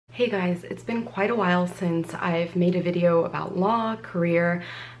Hey guys, it's been quite a while since I've made a video about law, career,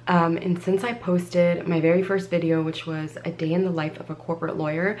 and since I posted my very first video, which was a day in the life of a corporate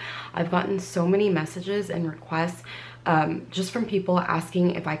lawyer, I've gotten so many messages and requests just from people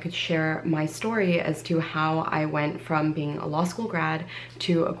asking if I could share my story as to how I went from being a law school grad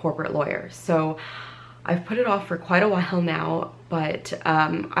to a corporate lawyer. So I've put it off for quite a while now, but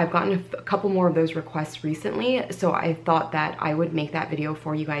I've gotten a couple more of those requests recently, so I thought that I would make that video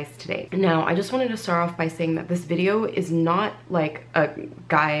for you guys today. Now, I just wanted to start off by saying that this video is not like a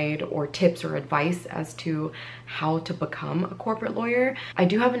guide or tips or advice as to how to become a corporate lawyer. I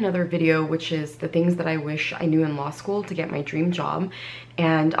do have another video, which is the things that I wish I knew in law school to get my dream job,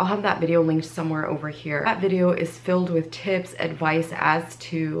 and I'll have that video linked somewhere over here. That video is filled with tips, advice as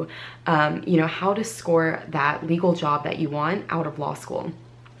to you know, how to score that legal job that you want out of law school.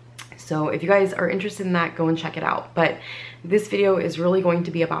 So if you guys are interested in that, go and check it out. But this video is really going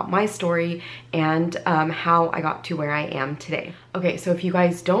to be about my story and how I got to where I am today. Okay, so if you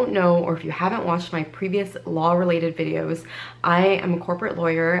guys don't know, or if you haven't watched my previous law-related videos, I am a corporate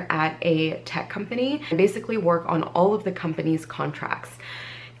lawyer at a tech company. I basically work on all of the company's contracts.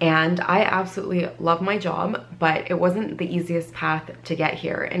 And I absolutely love my job, but it wasn't the easiest path to get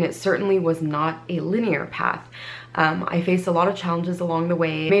here, and it certainly was not a linear path. I faced a lot of challenges along the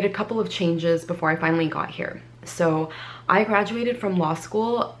way, made a couple of changes before I finally got here. So I graduated from law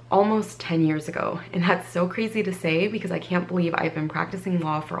school almost 10 years ago, and that's so crazy to say because I can't believe I've been practicing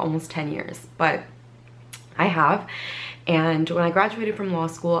law for almost 10 years, but I have. And when I graduated from law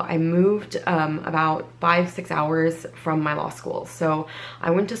school, I moved about 5-6 hours from my law school. So I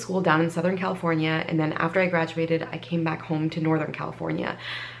went to school down in Southern California, and then after I graduated, I came back home to Northern California.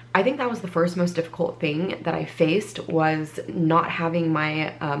 I think that was the first most difficult thing that I faced, was not having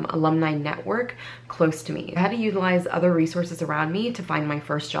my alumni network close to me. I had to utilize other resources around me to find my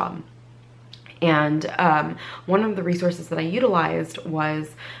first job. And one of the resources that I utilized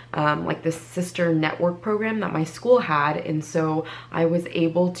was like this sister network program that my school had. And so I was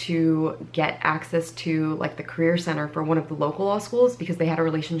able to get access to like the career center for one of the local law schools because they had a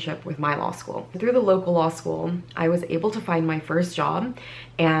relationship with my law school. Through the local law school, I was able to find my first job.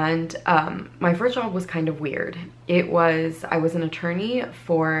 And my first job was kind of weird. I was an attorney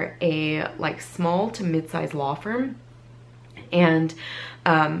for a like small to mid-sized law firm. And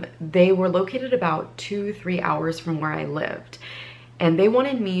they were located about 2-3 hours from where I lived. And they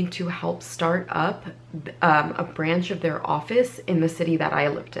wanted me to help start up a branch of their office in the city that I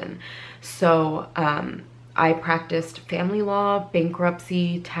lived in. So I practiced family law,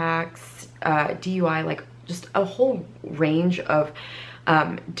 bankruptcy, tax, DUI, like just a whole range of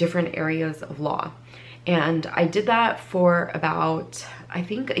different areas of law. And I did that for about, I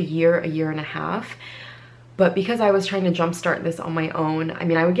think, a year and a half. But because I was trying to jumpstart this on my own, I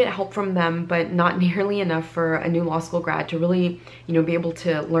mean, I would get help from them, but not nearly enough for a new law school grad to really, you know, be able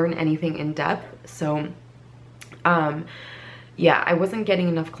to learn anything in depth. So, yeah, I wasn't getting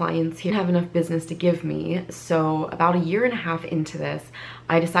enough clients. He didn't have enough business to give me. So about a year and a half into this,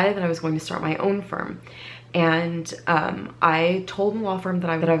 I decided that I was going to start my own firm. And I told the law firm that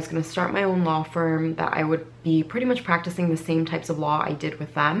I was going to start my own law firm, that I would be pretty much practicing the same types of law I did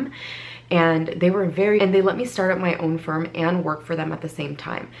with them. And they let me start up my own firm and work for them at the same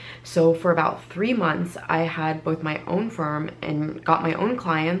time. So for about 3 months, I had both my own firm and got my own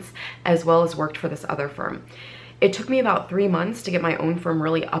clients, as well as worked for this other firm. It took me about 3 months to get my own firm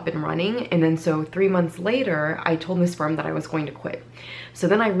really up and running. And then so 3 months later, I told this firm that I was going to quit. So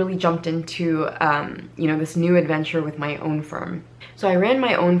then I really jumped into, you know, this new adventure with my own firm. So I ran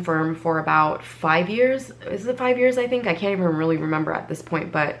my own firm for about 5 years. Is it 5 years, I think? I can't even really remember at this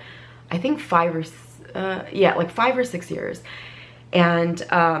point, but I think 5 or 6 years. And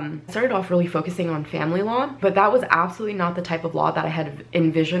started off really focusing on family law, but that was absolutely not the type of law that I had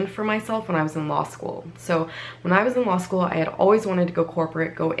envisioned for myself when I was in law school. So when I was in law school, I had always wanted to go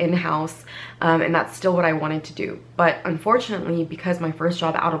corporate, go in-house, and that's still what I wanted to do. But unfortunately, because my first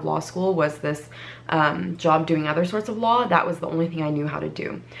job out of law school was this job doing other sorts of law, that was the only thing I knew how to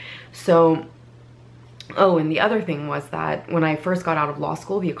do. So oh, and the other thing was that when I first got out of law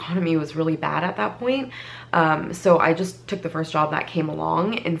school, the economy was really bad at that point. So I just took the first job that came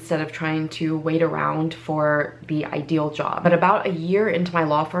along instead of trying to wait around for the ideal job. But about a year into my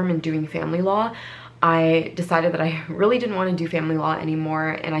law firm and doing family law, I decided that I really didn't want to do family law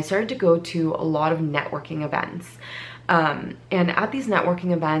anymore, and I started to go to a lot of networking events. And at these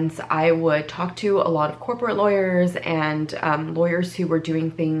networking events, I would talk to a lot of corporate lawyers and lawyers who were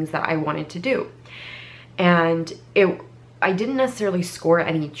doing things that I wanted to do. And I didn't necessarily score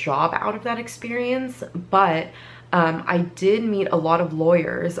any job out of that experience, but I did meet a lot of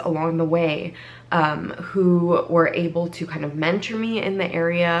lawyers along the way who were able to kind of mentor me in the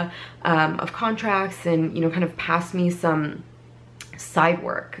area of contracts and, you know, kind of pass me some side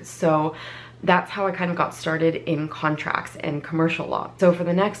work. So that's how I kind of got started in contracts and commercial law. So for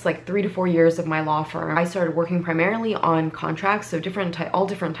the next like 3 to 4 years of my law firm, I started working primarily on contracts, so all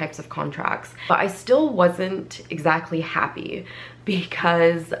different types of contracts. But I still wasn't exactly happy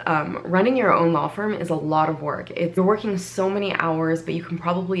because running your own law firm is a lot of work. You're working so many hours, but you can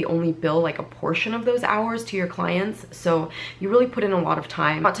probably only bill like a portion of those hours to your clients. So you really put in a lot of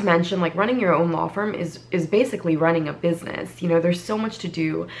time. Not to mention, like, running your own law firm is basically running a business. You know, there's so much to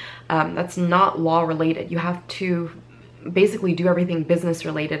do that's not law related. You have to basically do everything business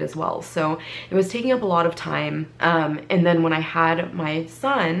related as well. So it was taking up a lot of time. And then when I had my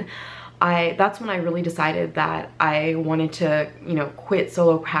son, that's when I really decided that I wanted to, you know, quit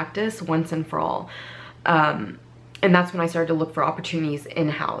solo practice once and for all. And that's when I started to look for opportunities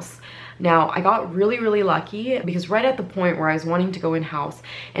in-house. Now, I got really, really lucky because right at the point where I was wanting to go in-house,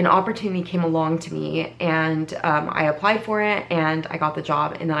 an opportunity came along to me, and I applied for it and I got the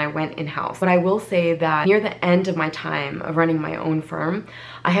job, and then I went in-house. But I will say that near the end of my time of running my own firm,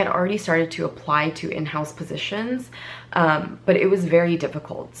 I had already started to apply to in-house positions, but it was very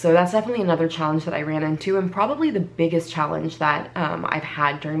difficult. So that's definitely another challenge that I ran into, and probably the biggest challenge that I've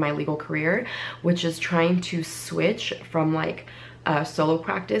had during my legal career, which is trying to switch from like solo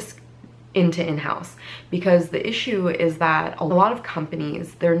practice into in-house. Because the issue is that a lot of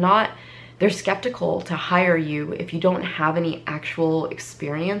companies, they're skeptical to hire you if you don't have any actual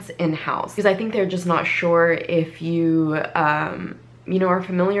experience in-house, because I think they're just not sure if you you know, are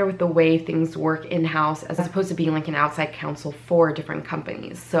familiar with the way things work in-house as opposed to being like an outside counsel for different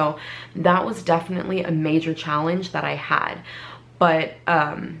companies. So that was definitely a major challenge that I had. But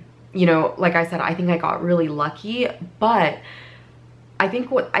you know, like I said, I think I got really lucky. But I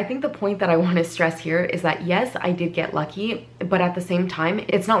think the point that I want to stress here is that yes, I did get lucky, but at the same time,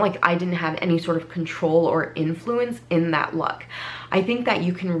 it's not like I didn't have any sort of control or influence in that luck. I think that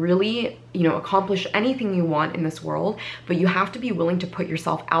you can really, you know, accomplish anything you want in this world, but you have to be willing to put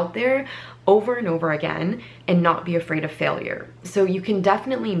yourself out there over and over again and not be afraid of failure. So you can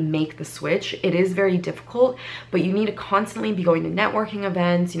definitely make the switch. It is very difficult, but you need to constantly be going to networking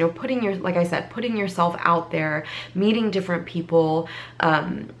events, you know, like I said, putting yourself out there, meeting different people,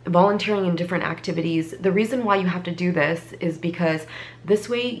 volunteering in different activities. The reason why you have to do this is because this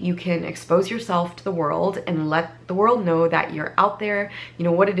way you can expose yourself to the world and let the world know that you're out there, you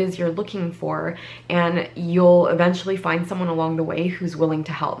know, what it is you're looking for, and you'll eventually find someone along the way who's willing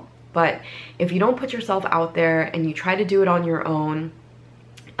to help. But if you don't put yourself out there and you try to do it on your own,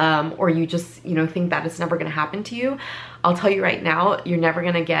 or you just, you know, think that it's never going to happen to you, I'll tell you right now, you're never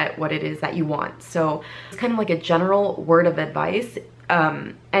going to get what it is that you want. So it's kind of like a general word of advice.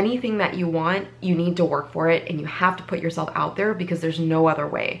 Anything that you want, you need to work for it, and you have to put yourself out there because there's no other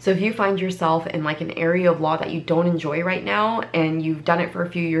way. So if you find yourself in like an area of law that you don't enjoy right now, and you've done it for a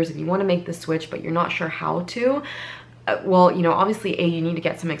few years and you want to make the switch, but you're not sure how to, well, you know, obviously, you need to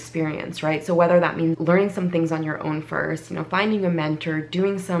get some experience, right? So whether that means learning some things on your own first, you know, finding a mentor,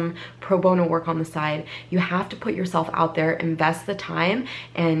 doing some pro bono work on the side, you have to put yourself out there, invest the time,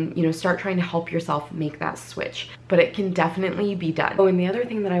 and, you know, start trying to help yourself make that switch. But it can definitely be done. Oh, and the other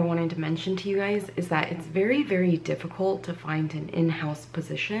thing that I wanted to mention to you guys is that it's very, very difficult to find an in-house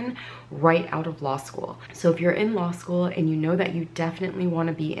position right out of law school. So if you're in law school and you know that you definitely want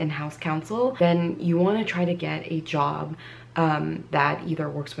to be in-house counsel, then you want to try to get a job that either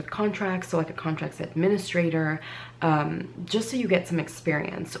works with contracts, so like a contracts administrator, just so you get some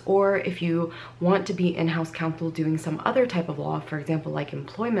experience. Or if you want to be in-house counsel doing some other type of law, for example, like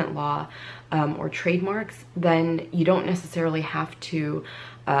employment law or trademarks, then you don't necessarily have to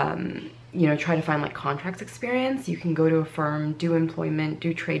you know, try to find like contracts experience. You can go to a firm, do employment,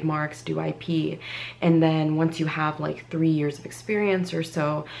 do trademarks, do IP, and then once you have like 3 years of experience or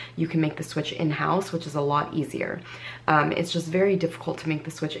so, you can make the switch in-house, which is a lot easier. It's just very difficult to make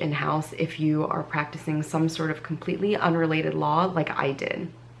the switch in-house if you are practicing some sort of completely unrelated law like I did.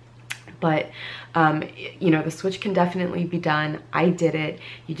 But, you know, the switch can definitely be done. I did it.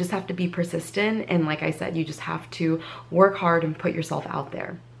 You just have to be persistent. And like I said, you just have to work hard and put yourself out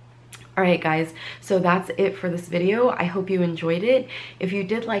there. All right, guys, so that's it for this video. I hope you enjoyed it. If you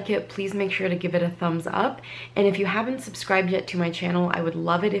did like it, please make sure to give it a thumbs up. And if you haven't subscribed yet to my channel, I would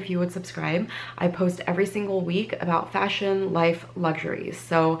love it if you would subscribe. I post every single week about fashion, life, luxuries.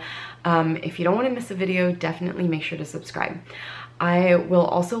 So if you don't want to miss a video, definitely make sure to subscribe. I will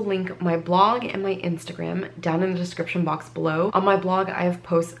also link my blog and my Instagram down in the description box below. On my blog, I have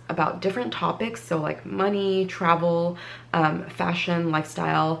posts about different topics, so like money, travel, fashion,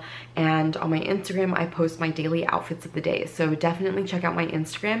 lifestyle, and on my Instagram, I post my daily outfits of the day. So definitely check out my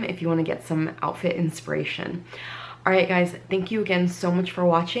Instagram if you want to get some outfit inspiration. All right, guys, thank you again so much for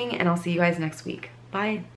watching, and I'll see you guys next week. Bye.